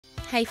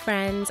Hey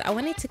friends, I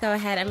wanted to go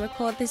ahead and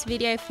record this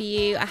video for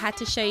you. I had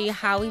to show you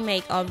how we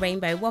make our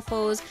rainbow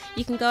waffles.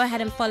 You can go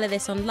ahead and follow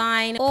this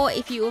online, or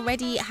if you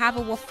already have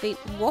a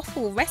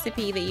waffle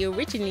recipe that you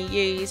originally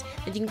used,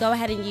 then you can go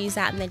ahead and use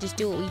that and then just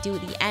do what we do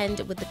at the end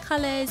with the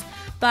colors.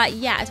 But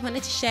yeah, I just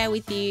wanted to share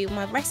with you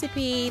my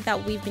recipe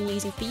that we've been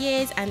using for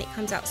years, and it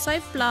comes out so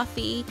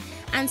fluffy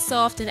and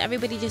soft and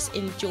everybody just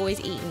enjoys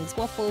eating these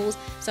waffles.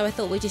 So I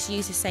thought we'd just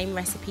use the same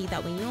recipe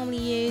that we normally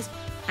use.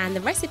 And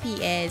the recipe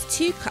is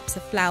 2 cups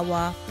of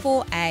flour,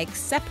 4 eggs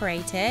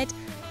separated,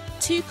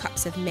 2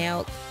 cups of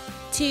milk,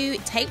 2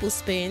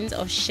 tablespoons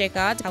of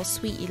sugar, how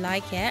sweet you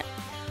like it,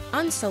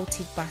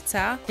 unsalted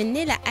butter,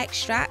 vanilla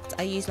extract,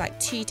 I use like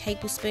 2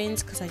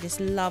 tablespoons because I just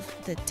love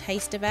the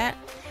taste of it,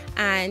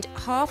 and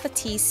half a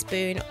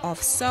teaspoon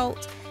of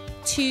salt,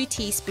 2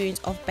 teaspoons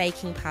of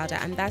baking powder,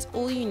 and that's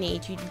all you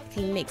need. You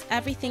can mix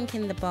everything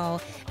in the bowl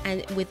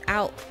and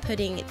without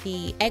putting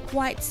the egg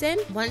whites in.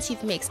 Once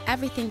you've mixed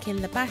everything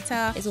in the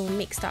batter, it's all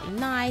mixed up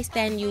nice,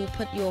 then you'll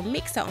put your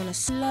mixer on a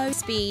slow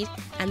speed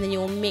and then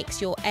you'll mix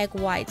your egg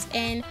whites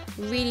in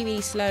really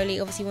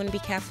slowly. Obviously you want to be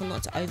careful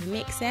not to over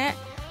mix it.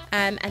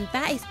 And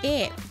that is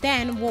it.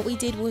 Then what we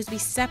did was we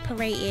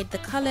separated the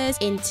colors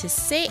into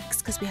 6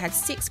 because we had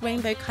 6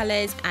 rainbow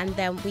colors, and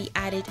then we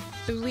added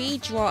 3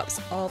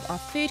 drops of our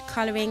food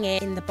coloring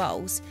in the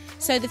bowls.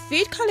 So the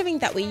food coloring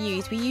that we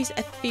use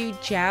a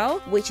food gel,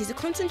 which is a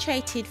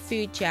concentrated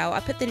food gel.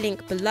 I put the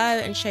link below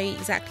and show you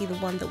exactly the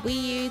one that we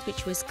used,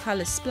 which was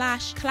Color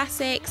Splash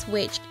Classics,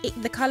 which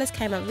the colors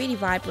came out really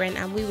vibrant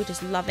and we were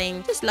just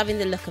loving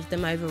the look of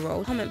them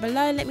overall. Comment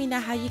below, let me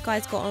know how you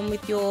guys got on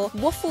with your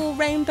waffle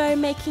rainbow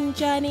making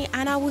journey,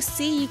 and I will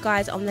see you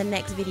guys on the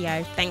next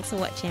video. Thanks for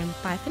watching.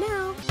 Bye for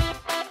now.